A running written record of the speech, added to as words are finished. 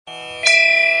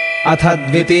अथ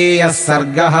द्वितीयः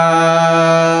सर्गः।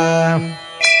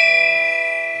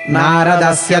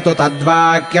 नारदस्य तु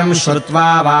तद्वाक्यम्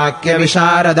श्रुत्वा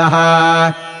वाक्यविशारदः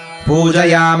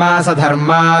पूजयामास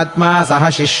धर्मात्मा सह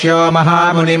शिष्यो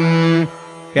महामुनिम्।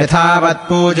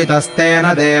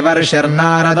 यथावत्पूजितस्तेन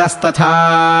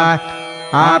देवर्षिर्नारदस्तथा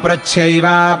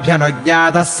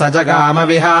आपृच्छ्यैवाभ्यनुज्ञातः स जगाम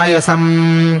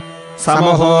विहायसम्।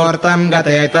 समुहूर्तम्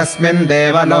गते तस्मिन्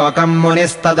देवलोकम्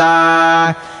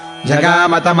मुनिस्तदा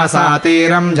जगाम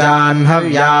तमसातीरम्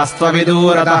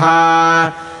जाह्नव्यास्त्वविदूरतः।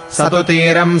 स तु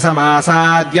तीरम्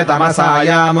समासाद्य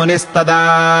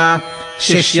तमसायामुनिस्तदा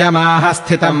शिष्यमाह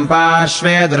स्थितम्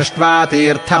पार्श्वे दृष्ट्वा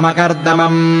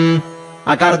तीर्थमकर्दमम्।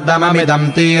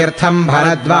 अकर्दममिदम् तीर्थम्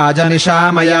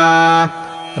भरद्वाजनिशामया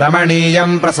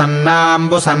रमणीयम्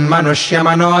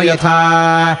प्रसन्नाम्बुसन्मनुष्यमनो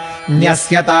यथा।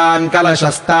 न्यस्यताम्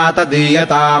कलशस्तात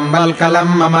दीयताम्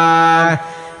वल्कलम् मम।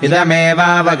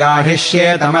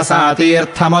 इदमेवावगाहिष्ये तमसा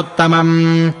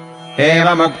तीर्थमुत्तमम्।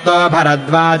 एवमुक्तो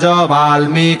भरद्वाजो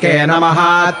वाल्मीकेन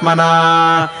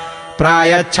महात्मना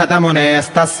प्रायच्छत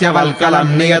मुनेस्तस्य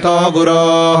वल्कलम् नियतो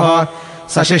गुरोः।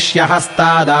 स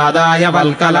शिष्यहस्तादादाय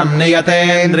वल्कलम्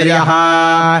नियतेन्द्रियः।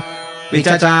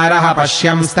 विचचारः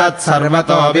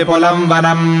पश्यंस्तत्सर्वतो विपुलम्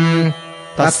वनम्।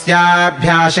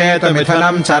 तस्याभ्यासे तु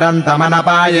मिथुनम्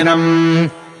चरन्तमनपायिनम्।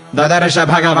 ददर्श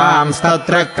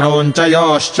भगवांस्तत्र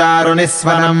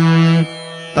क्रौञ्चयोश्चारुनिस्वनम्।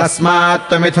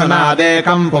 तस्मात्तु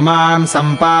मिथुनादेकम् पुमाम्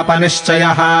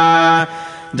सम्पापनिश्चयः।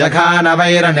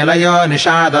 जघानवैरनिलयो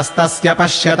निषादस्तस्य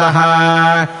पश्यतः।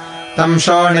 तम्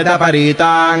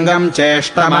शोणितपरीताङ्गम्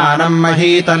चेष्टमानम्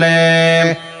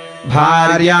महीतले।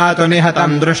 भार्या तु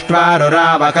निहतम् दृष्ट्वा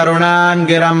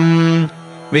रुरावकरुणाङ्गिरम्।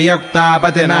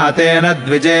 वियुक्तापतिना तेन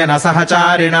द्विजेन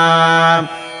सहचारिणा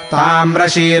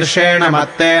ताम्रशीर्षेण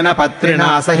मत्तेन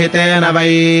पत्रिणा सहितेन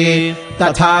वै।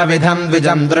 तथाविधम्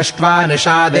द्विजम् दृष्ट्वा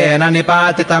निषादेन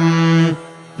निपातितम्।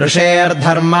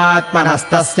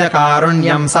 ऋषेर्धर्मात्मनस्तस्य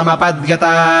कारुण्यम् समपद्यत।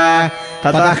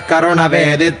 ततः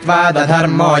करुणवेदित्वा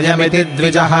दधर्मोऽयमिति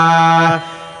द्विजः।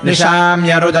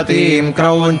 निशाम्य रुदतीम्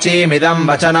क्रौञ्चीमिदम्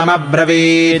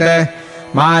वचनमब्रवीत्।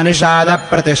 मा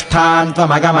निषादप्रतिष्ठाम्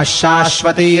त्वमगमः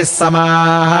शाश्वतीः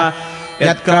समाः।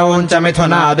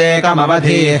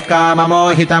 यत्क्रौञ्चमिथुनादेकमवधीः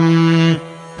काममोहितम्।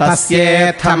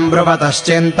 तस्येत्थम्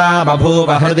ब्रुवतश्चिन्ता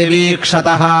बभूव हृदि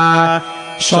वीक्षतः।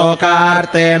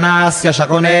 शोकार्तेनास्य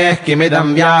शकुनेः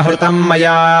किमिदम् व्याहृतम्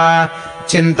मया।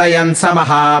 चिन्तयन् स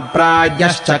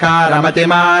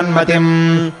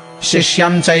महाप्राज्ञश्चकारमतिमान्मतिम्।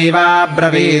 शिष्यम्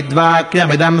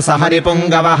चैवाब्रवीद्वाक्यमिदम् स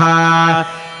हरिपुङ्गवः।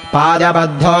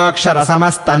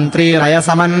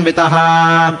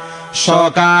 पादबद्धोऽक्षरसमस्तन्त्रीलयसमन्वितः।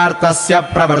 शोकार्तस्य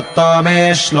प्रवृत्तो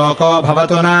मे श्लोको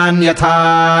भवतु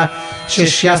नान्यथा।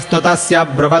 शिष्यस्तु तस्य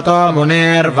ब्रुवतो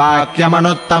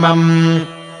मुनेर्वाक्यमनुत्तमम्।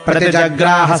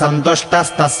 प्रतिजग्राह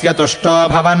सन्तुष्टस्तस्य तुष्टो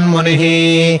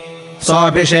भवन्मुनिः।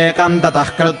 सोऽभिषेकम् ततः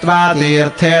कृत्वा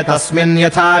तीर्थे तस्मिन्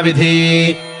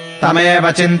यथाविधि।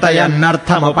 तमेव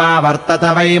चिन्तयन्नर्थमुपावर्तत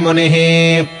वै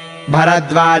मुनिः।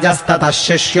 भरद्वाजस्ततः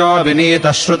शिष्यो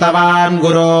विनीतः श्रुतवान्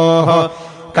गुरोः।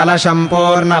 कलशम्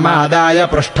पूर्णमादाय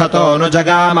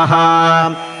पृष्ठतोऽनुजगामः।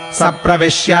 स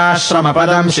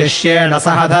प्रविश्याश्रमपदम् शिष्येण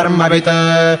सह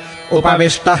धर्मवित्।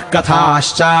 उपविष्टः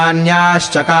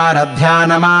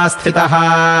कथाश्चान्याश्चकारध्यानमास्थितः।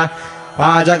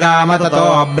 वाजगाम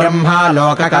ततो ब्रह्मा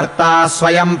लोककर्ता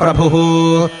स्वयम्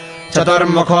प्रभुः।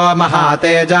 चतुर्मुखो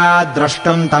महातेजा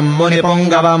द्रष्टुम् तम्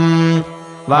मुनिपुङ्गवम्।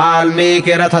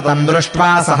 वाल्मीकिरथ तम्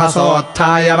दृष्ट्वा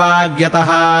सहसोत्थाय वाग्यतः।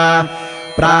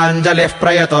 प्राञ्जलिः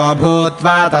प्रयतो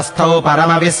भूत्वा तस्थौ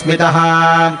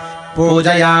परमविस्मितः।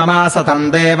 पूजयामास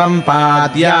तम् देवम्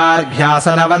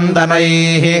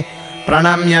पाद्यार्घ्यासनवन्दनैः।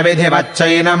 प्रणम्य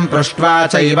विधिवच्चैनम् पृष्ट्वा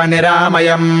चैव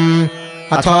निरामयम्।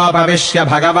 अथोपविश्य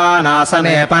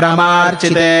भगवानासने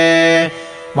परमार्चिते।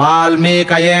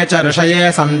 वाल्मीकये च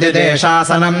ऋषये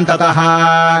सन्दिदेशासनम् ततः।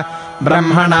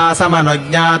 ब्रह्मणा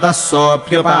समनुज्ञातः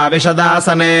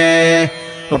सोऽप्युपाविशदासने।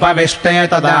 उपविष्टे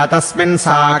तदा तस्मिन्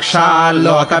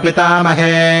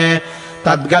साक्षाल्लोकपितामहे।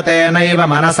 तद्गतेनैव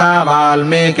मनसा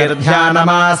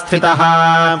वाल्मीकिर्ध्यानमास्थितः।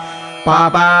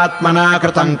 पापात्मना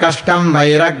कृतम् कष्टम्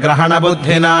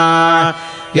वैरग्रहणबुद्धिना।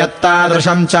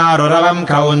 यत्तादृशम् चारुरवम्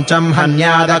क्रौञ्चम्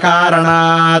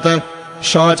हन्यादकारणात्।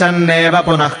 शोचन्नेव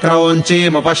पुनः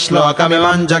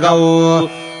क्रौञ्चीमुपश्लोकमिमम् जगौ।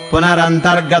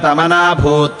 पुनरन्तर्गतमना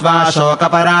भूत्वा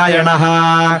शोकपरायणः।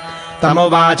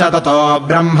 तमुवाच ततो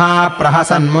ब्रह्मा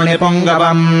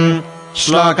प्रहसन्मुनिपुङ्गवम्।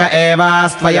 श्लोक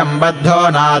एवास्त्वयम् बद्धो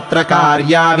नात्र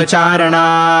कार्या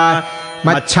विचारणा।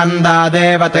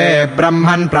 मच्छन्दादेव ते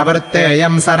ब्रह्मन्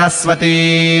प्रवृत्तेयम्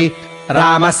सरस्वती।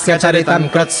 रामस्य चरितम्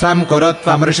कृत्स्नम् कुरु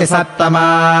त्वमृषि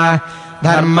सत्तमा।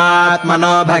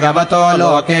 धर्मात्मनो भगवतो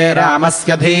लोके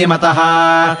रामस्य धीमतः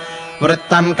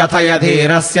वृत्तम् कथय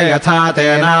धीरस्य यथा ते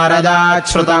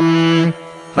नारदाच्छ्रुतम्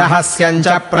रहस्यम् च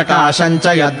प्रकाशम् च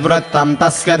यद्वृत्तम्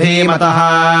तस्य धीमतः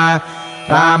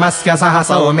रामस्य सह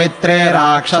सौमित्रे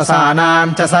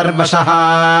राक्षसानाम् च सर्वशः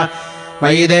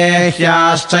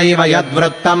वैदेह्याश्चैव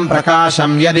यद्वृत्तम्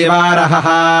प्रकाशम् यदि वारहः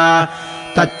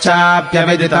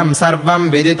तच्चाप्यविदितम्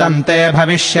सर्वम् विदितम् ते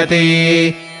भविष्यति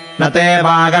न ते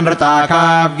वागनृता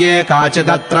काव्ये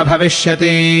काचिदत्र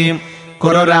भविष्यति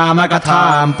कुरु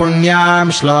रामकथाम्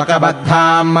पुण्याम्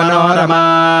श्लोकबद्धाम्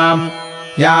मनोरमाम्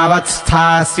यावत्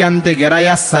स्थास्यन्ति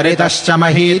गिरयः सरितश्च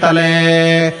महीतले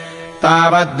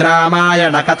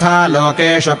तावद्रामायणकथा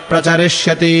लोकेषु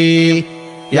प्रचरिष्यति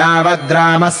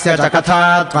यावद्रामस्य च कथा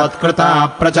त्वत्कृता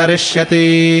प्रचरिष्यति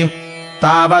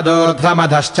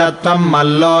तावदूर्ध्वमधश्च त्वम्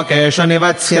मल्लोकेषु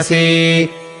निवत्स्यसि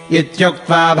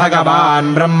इत्युक्त्वा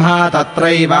भगवान् ब्रह्मा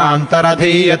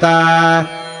तत्रैवान्तरधीयत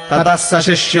ततः स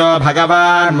शिष्यो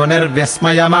भगवान्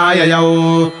मुनिर्विस्मयमाययौ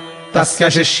तस्य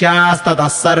शिष्यास्ततः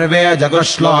सर्वे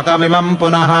जगुश्लोकमिमम्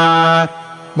पुनः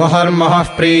मुहुर्मुहुः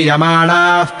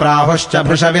प्रीयमाणाः प्राहुश्च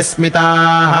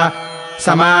भृशविस्मिताः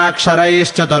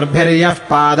समाक्षरैश्चतुर्भिर्यः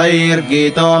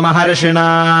पादैर्गीतो महर्षिणा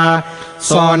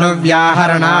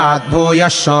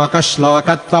सोऽनुव्याहरणाद्भूयः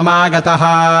शोकश्लोकत्वमागतः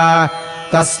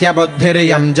तस्य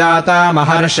बुद्धिरियम् जाता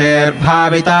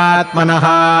महर्षेर्भावितात्मनः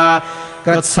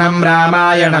कृत्स्नम्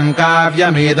रामायणम्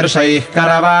काव्यमीदृशैः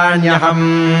करवाण्यहम्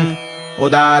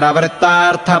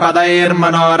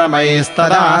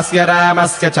उदारवृत्तार्थपदैर्मनोरमैस्तदास्य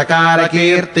रामस्य चकार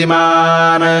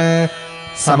कीर्तिमान्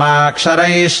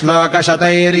समाक्षरैः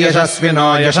श्लोकशतैर्यशस्विनो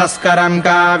यशस्करम्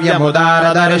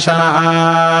काव्यमुदारदर्शनः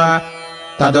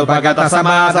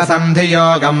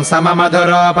तदुपगतसमाससन्धियोगम्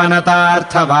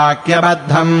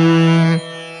सममधुरोपनतार्थवाक्यबद्धम्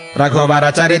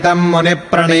रघुवरचरितम्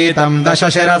मुनिप्रणीतम्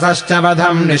दशशिरसश्च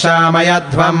वधम्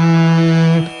निशामयध्वम्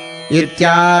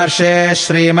इत्यार्षे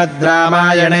श्रीमद्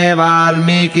रामायणे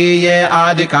वाल्मीकीये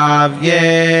आदिकाव्ये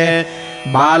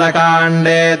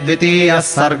बालकाण्डे द्वितीयः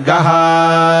सर्गः।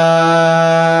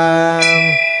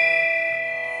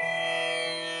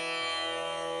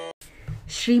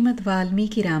 Srimad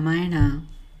Valmiki Ramayana,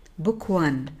 Book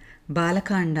 1,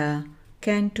 Balakanda,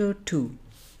 Canto 2.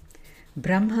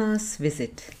 Brahma's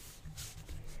Visit.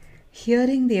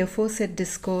 Hearing the aforesaid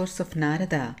discourse of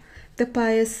Narada, the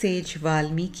pious sage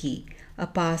Valmiki, a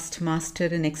past master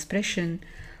in expression,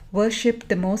 worshipped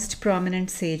the most prominent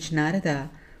sage Narada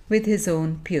with his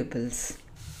own pupils.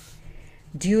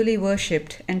 Duly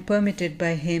worshipped and permitted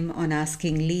by him on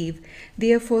asking leave,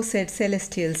 the aforesaid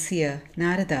celestial seer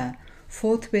Narada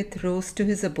forthwith rose to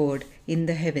his abode in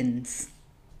the heavens.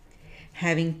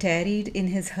 Having tarried in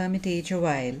his hermitage a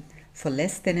while, for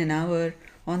less than an hour,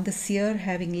 on the seer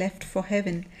having left for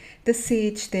heaven, the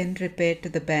sage then repaired to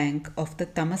the bank of the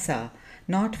Tamasa,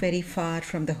 not very far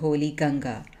from the holy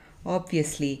Ganga,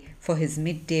 obviously for his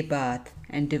midday bath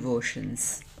and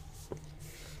devotions.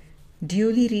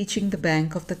 Duly reaching the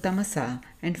bank of the Tamasa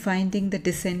and finding the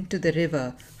descent to the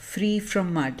river free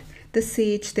from mud, the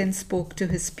sage then spoke to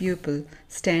his pupil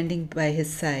standing by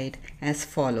his side as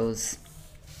follows.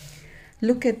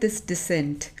 Look at this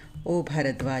descent, O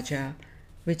Bharadwaja,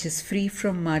 which is free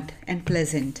from mud and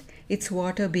pleasant, its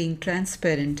water being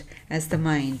transparent as the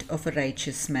mind of a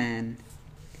righteous man.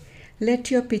 Let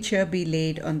your pitcher be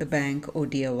laid on the bank, O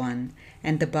dear one,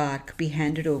 and the bark be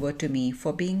handed over to me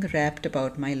for being wrapped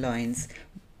about my loins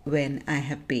when I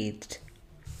have bathed.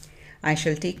 I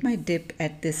shall take my dip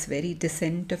at this very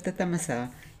descent of the Tamasa,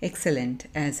 excellent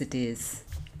as it is.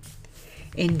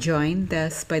 Enjoined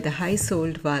thus by the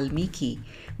high-souled Valmiki,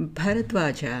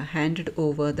 Bharadwaja handed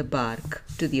over the bark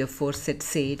to the aforesaid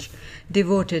sage,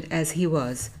 devoted as he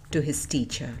was to his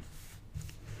teacher.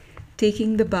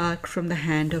 Taking the bark from the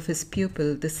hand of his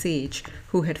pupil, the sage,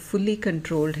 who had fully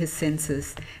controlled his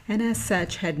senses and as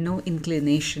such had no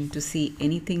inclination to see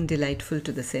anything delightful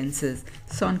to the senses,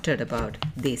 sauntered about,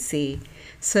 they say,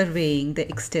 surveying the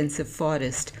extensive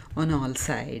forest on all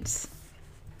sides.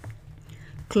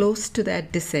 Close to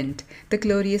that descent, the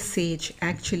glorious sage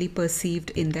actually perceived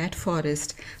in that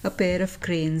forest a pair of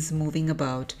cranes moving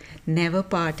about, never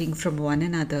parting from one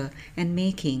another and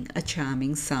making a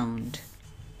charming sound.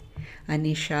 A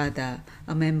Nishada,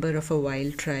 a member of a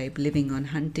wild tribe living on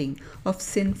hunting, of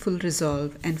sinful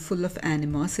resolve and full of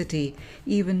animosity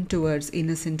even towards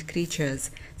innocent creatures,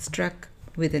 struck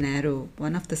with an arrow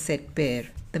one of the said pair,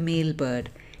 the male bird,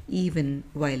 even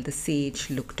while the sage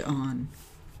looked on.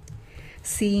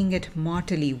 Seeing it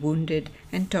mortally wounded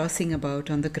and tossing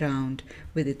about on the ground,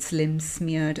 with its limbs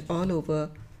smeared all over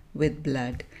with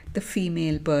blood, the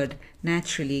female bird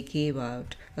naturally gave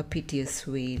out a piteous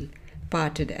wail,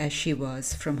 parted as she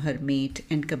was from her mate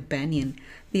and companion,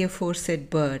 the aforesaid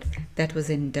bird that was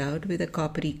endowed with a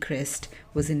coppery crest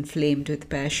was inflamed with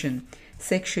passion,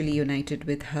 sexually united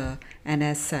with her, and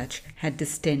as such had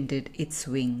distended its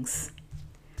wings.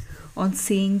 On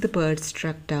seeing the bird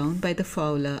struck down by the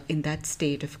fowler in that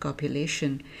state of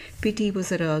copulation, pity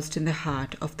was aroused in the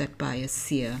heart of that pious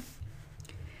seer.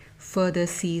 Further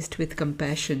seized with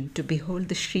compassion to behold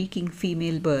the shrieking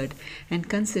female bird, and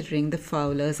considering the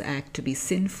fowler's act to be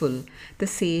sinful, the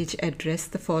sage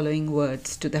addressed the following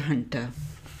words to the hunter.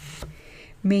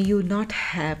 May you not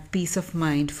have peace of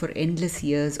mind for endless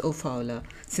years, O fowler,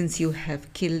 since you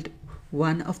have killed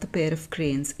one of the pair of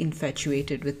cranes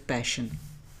infatuated with passion.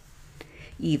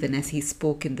 Even as he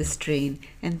spoke in this strain,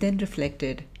 and then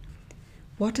reflected,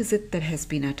 what is it that has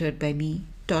been uttered by me,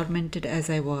 tormented as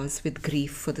I was with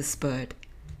grief for this bird?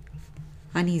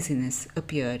 Uneasiness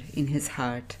appeared in his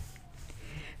heart.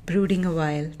 Brooding a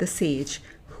while, the sage,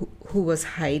 who was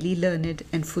highly learned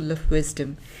and full of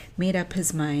wisdom, made up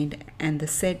his mind, and the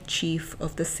said chief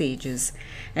of the sages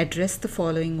addressed the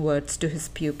following words to his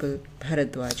pupil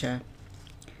Bharadwaja.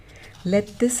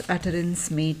 Let this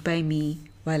utterance made by me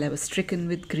while I was stricken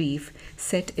with grief,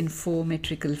 set in 4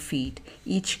 metrical feet,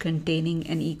 each containing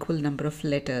an equal number of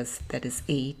letters, that is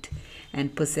 8,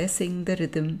 and possessing the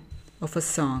rhythm of a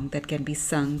song that can be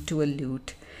sung to a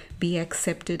lute, be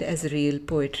accepted as real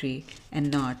poetry and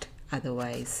not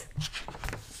otherwise.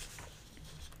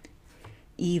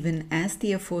 Even as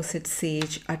the aforesaid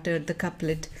sage uttered the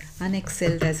couplet,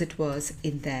 unexcelled as it was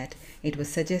in that it was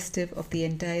suggestive of the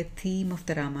entire theme of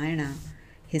the Ramayana,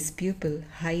 his pupil,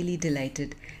 highly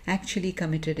delighted, actually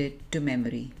committed it to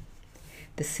memory.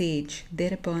 The sage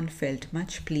thereupon felt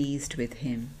much pleased with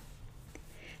him.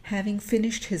 Having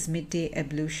finished his midday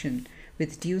ablution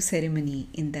with due ceremony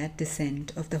in that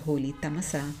descent of the holy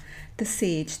Tamasa, the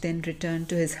sage then returned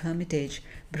to his hermitage,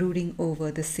 brooding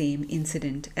over the same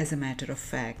incident as a matter of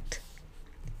fact.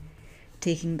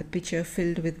 Taking the pitcher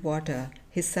filled with water,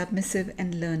 his submissive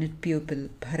and learned pupil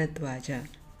Bharadwaja,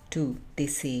 too, they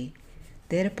say,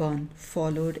 thereupon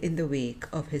followed in the wake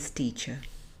of his teacher.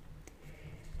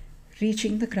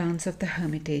 Reaching the grounds of the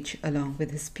hermitage along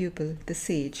with his pupil, the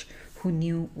sage, who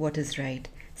knew what is right,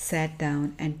 sat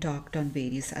down and talked on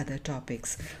various other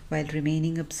topics, while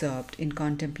remaining absorbed in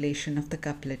contemplation of the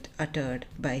couplet uttered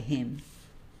by him.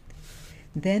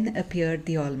 Then appeared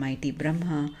the Almighty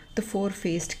Brahma, the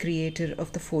four-faced creator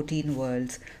of the 14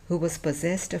 worlds, who was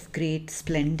possessed of great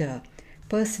splendor,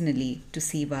 personally to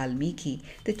see Valmiki,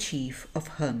 the chief of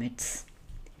hermits.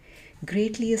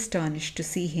 Greatly astonished to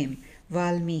see him,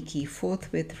 Valmiki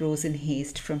forthwith rose in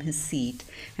haste from his seat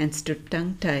and stood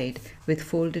tongue-tied with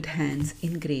folded hands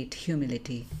in great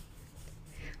humility.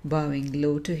 Bowing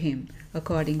low to him,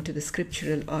 according to the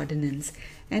scriptural ordinance,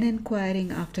 and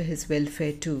inquiring after his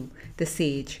welfare too, the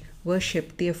sage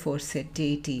worshipped the aforesaid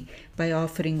deity by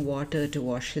offering water to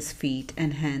wash his feet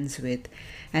and hands with,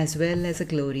 as well as a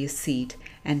glorious seat,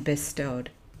 and bestowed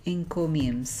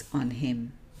encomiums on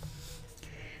him.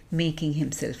 Making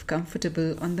himself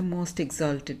comfortable on the most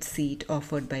exalted seat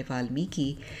offered by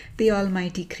Valmiki, the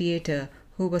Almighty Creator,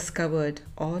 who was covered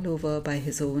all over by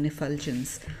his own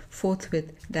effulgence,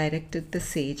 forthwith directed the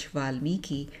sage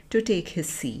Valmiki to take his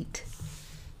seat.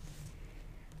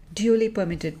 Duly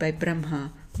permitted by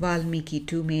Brahma, Valmiki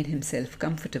too made himself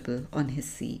comfortable on his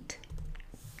seat.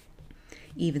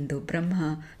 Even though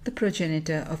Brahma, the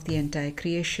progenitor of the entire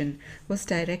creation, was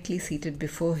directly seated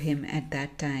before him at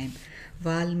that time,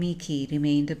 Valmiki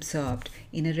remained absorbed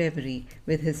in a reverie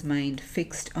with his mind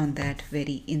fixed on that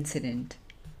very incident.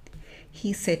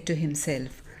 He said to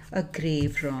himself, a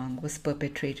grave wrong was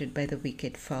perpetrated by the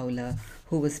wicked fowler,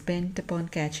 who was bent upon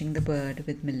catching the bird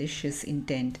with malicious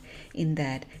intent, in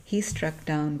that he struck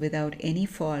down without any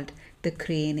fault the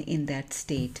crane in that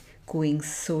state, cooing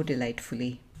so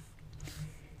delightfully.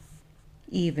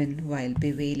 Even while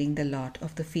bewailing the lot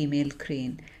of the female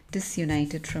crane,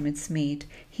 disunited from its mate,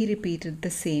 he repeated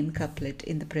the same couplet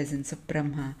in the presence of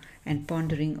Brahma, and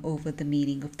pondering over the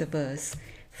meaning of the verse,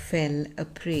 fell a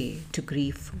prey to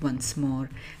grief once more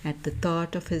at the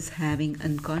thought of his having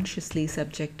unconsciously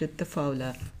subjected the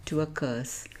fowler to a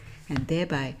curse, and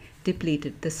thereby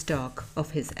depleted the stock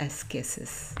of his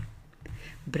ascesis.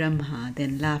 Brahma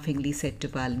then laughingly said to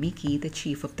Valmiki, the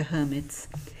chief of the hermits,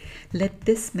 let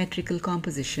this metrical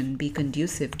composition be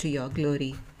conducive to your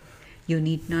glory. You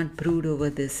need not brood over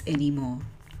this any more.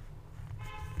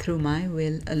 Through my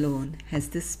will alone has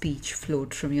this speech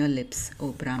flowed from your lips,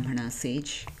 O Brahmana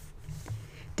sage.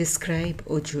 Describe,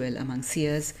 O jewel among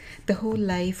seers, the whole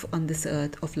life on this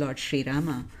earth of Lord Sri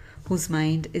Rama, whose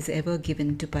mind is ever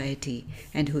given to piety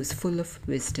and who is full of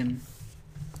wisdom.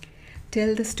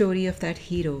 Tell the story of that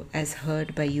hero as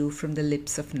heard by you from the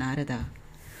lips of Narada.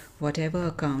 Whatever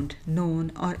account,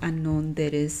 known or unknown,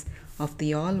 there is of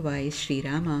the all-wise Sri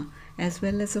Rama, as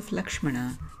well as of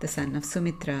Lakshmana, the son of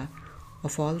Sumitra,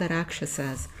 of all the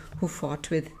Rakshasas who fought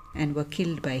with and were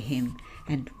killed by him,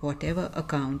 and whatever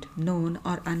account, known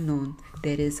or unknown,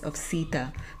 there is of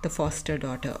Sita, the foster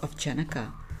daughter of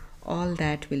Janaka, all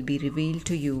that will be revealed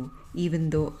to you,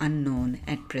 even though unknown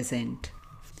at present.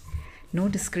 No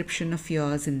description of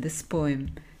yours in this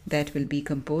poem that will be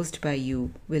composed by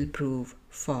you will prove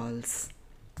false.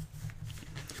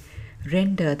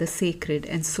 Render the sacred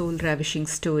and soul-ravishing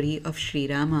story of Sri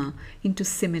Rama into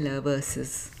similar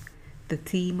verses. The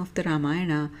theme of the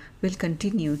Ramayana will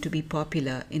continue to be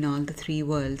popular in all the three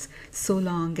worlds so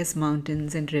long as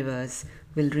mountains and rivers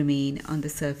will remain on the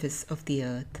surface of the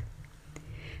earth.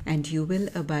 And you will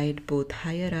abide both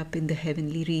higher up in the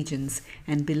heavenly regions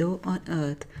and below on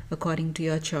earth according to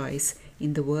your choice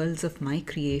in the worlds of my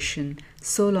creation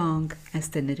so long as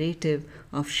the narrative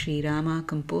of Sri Rama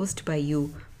composed by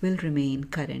you will remain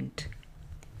current.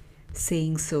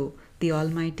 Saying so, the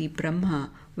Almighty Brahma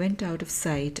went out of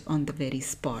sight on the very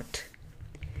spot.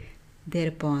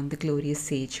 Thereupon the glorious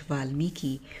sage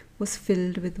Valmiki was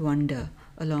filled with wonder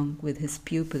along with his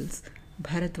pupils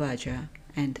Bharadwaja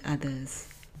and others.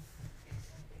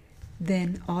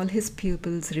 Then all his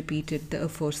pupils repeated the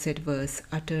aforesaid verse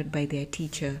uttered by their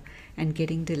teacher, and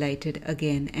getting delighted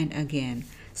again and again,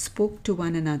 spoke to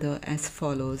one another as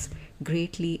follows,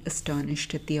 greatly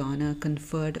astonished at the honor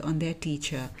conferred on their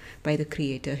teacher by the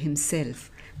Creator himself,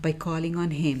 by calling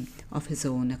on him of his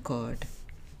own accord.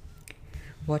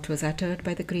 What was uttered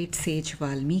by the great sage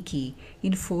Valmiki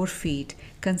in 4 feet,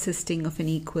 consisting of an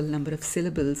equal number of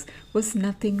syllables, was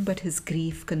nothing but his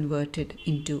grief converted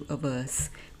into a verse,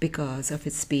 because of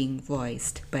its being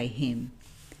voiced by him.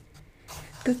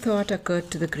 The thought occurred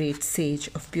to the great sage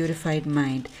of purified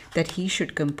mind that he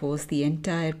should compose the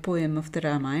entire poem of the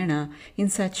Ramayana in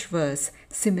such verse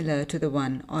similar to the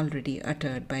one already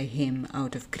uttered by him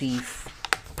out of grief.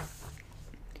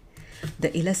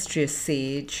 The illustrious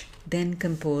sage then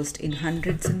composed in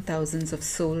hundreds and thousands of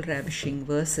soul-ravishing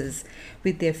verses,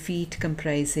 with their feet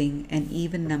comprising an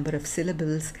even number of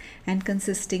syllables and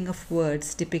consisting of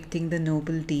words depicting the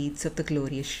noble deeds of the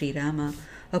glorious Sri Rama,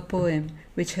 a poem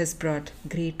which has brought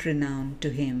great renown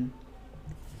to him.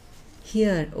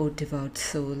 Hear, O devout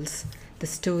souls, the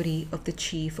story of the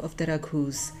chief of the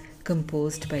Raghus,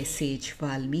 composed by sage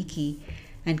Valmiki,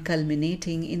 and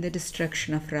culminating in the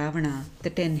destruction of Ravana,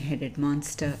 the 10-headed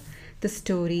monster, the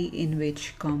story in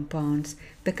which compounds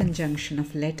the conjunction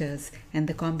of letters and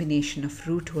the combination of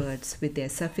root words with their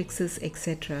suffixes,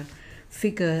 etc.,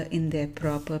 figure in their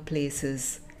proper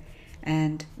places,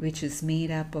 and which is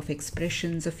made up of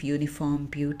expressions of uniform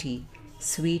beauty,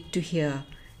 sweet to hear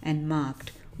and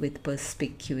marked with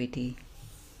perspicuity.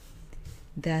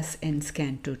 Thus ends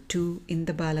Canto 2 in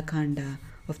the Balakanda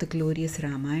of the glorious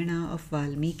Ramayana of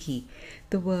Valmiki,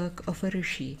 the work of a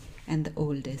rishi and the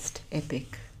oldest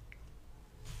epic.